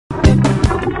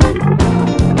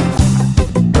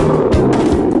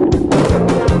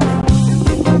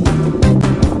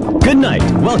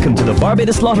welcome to the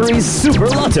Barbados Lottery's Super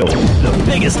Lotto, the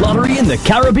biggest lottery in the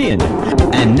Caribbean.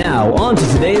 And now, on to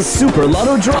today's Super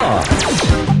Lotto draw.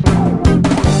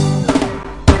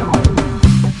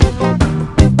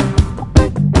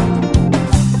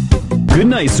 Good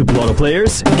night, Super Lotto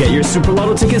players. Get your Super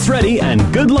Lotto tickets ready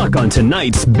and good luck on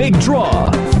tonight's big draw.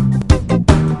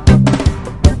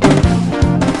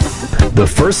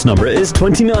 The first number is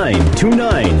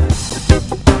 2929.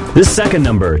 The second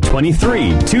number,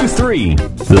 2323.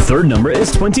 The third number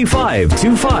is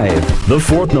 2525. The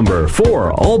fourth number,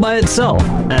 4, all by itself.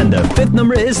 And the fifth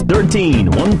number is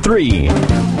 1313.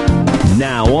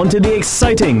 Now on to the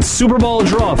exciting Super Bowl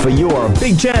draw for your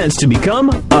big chance to become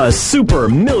a super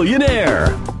millionaire.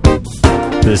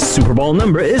 The Super Bowl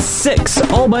number is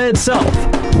 6, all by itself.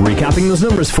 Recapping those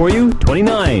numbers for you,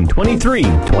 29, 23,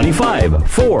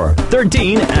 25, 4,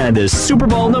 13, and the Super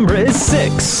Bowl number is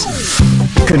 6.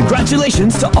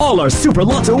 Congratulations to all our Super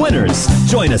Lotto winners.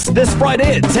 Join us this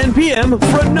Friday at 10 p.m.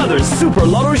 for another Super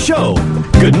Lotto show.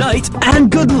 Good night and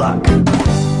good luck.